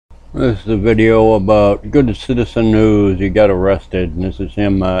This is a video about good citizen news. He got arrested, and this is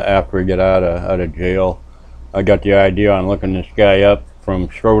him after he got out of jail. I got the idea on looking this guy up from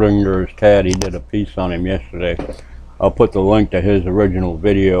Schrodinger's cat. He did a piece on him yesterday. I'll put the link to his original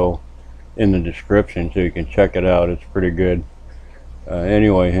video in the description so you can check it out. It's pretty good.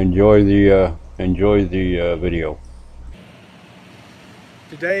 Anyway, enjoy the video.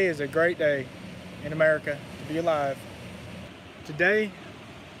 Today is a great day in America to be alive. Today,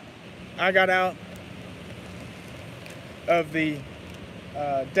 I got out of the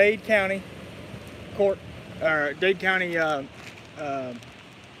Dade County court, or Dade County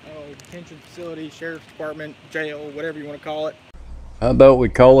detention facility, sheriff's department, jail, whatever you want to call it. How about we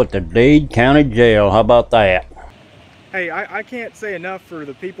call it the Dade County Jail? How about that? Hey, I can't say enough for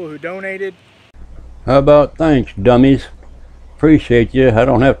the people who donated. How about thanks, dummies? Appreciate you. I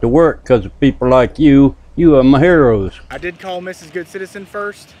don't have to work because of people like you. You are my heroes. I did call Mrs. Good Citizen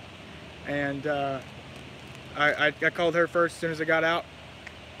first, and I called her first as soon as I got out.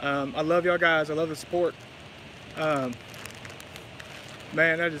 I love y'all guys. I love the support. Man,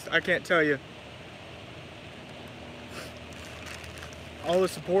 I can't tell you all the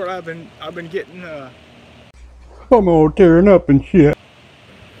support I've been getting. I'm all tearing up and shit.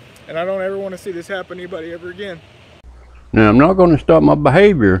 And I don't ever want to see this happen to anybody ever again. Now, I'm not going to stop my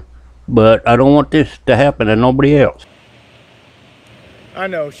behavior, but I don't want this to happen to nobody else. I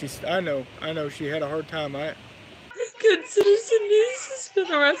know she had a hard time. Good citizen news has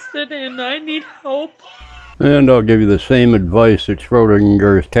been arrested and I need help. And I'll give you the same advice that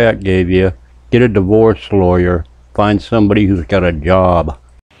Schrodinger's cat gave you. Get a divorce lawyer. Find somebody who's got a job.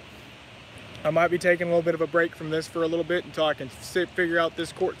 I might be taking a little bit of a break from this for a little bit until I can figure out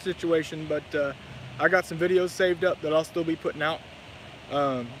this court situation, but I got some videos saved up that I'll still be putting out.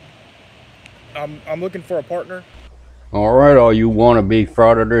 I'm looking for a partner. All right, all you wannabe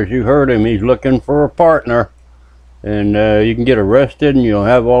frauditors, you heard him. He's looking for a partner. And you can get arrested and you'll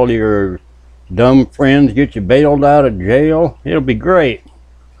have all your dumb friends get you bailed out of jail. It'll be great.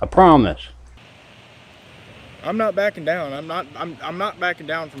 I promise. I'm not backing down. I'm not backing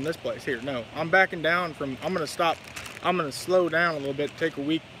down from this place here. No, I'm backing down from. I'm gonna slow down a little bit. Take a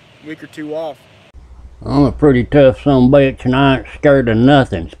week or two off. I'm a pretty tough son of a bitch and I ain't scared of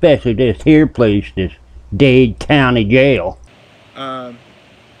nothing, especially this here place, this Dade County Jail.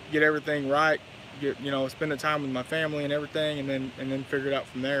 Get everything right. Spend the time with my family and everything, and then figure it out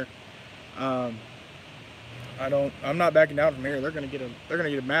from there. I'm not backing down from here. They're gonna get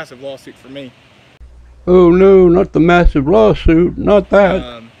a massive lawsuit for me. Oh no, not the massive lawsuit, not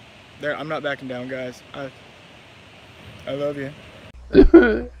that. I'm not backing down, guys. I love you.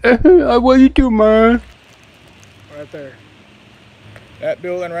 I love you too, man. Right there. That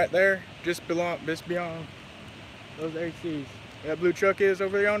building right there, just beyond those HCs. That blue truck is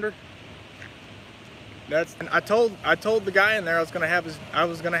over yonder. I told the guy in there I was gonna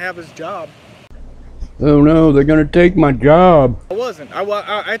have his job. Oh no, they're gonna take my job. I wasn't.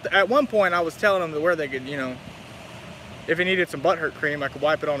 At one point I was telling him where they could, if he needed some butt hurt cream, I could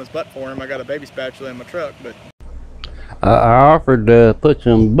wipe it on his butt for him. I got a baby spatula in my truck, but I offered to put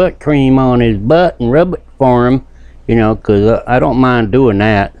some butt cream on his butt and rub it for him, because I don't mind doing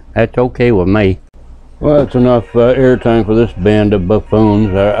that. That's okay with me. Well, that's enough airtime for this band of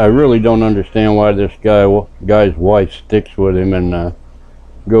buffoons. I really don't understand why this guy's wife sticks with him and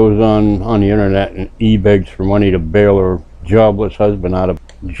goes on the internet and begs for money to bail her jobless husband out of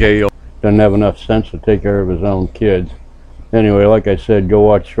jail. Doesn't have enough sense to take care of his own kids. Anyway, like I said, go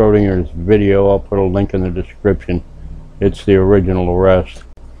watch Schrodinger's video. I'll put a link in the description. It's the original arrest.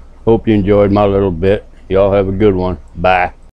 Hope you enjoyed my little bit. Y'all have a good one. Bye.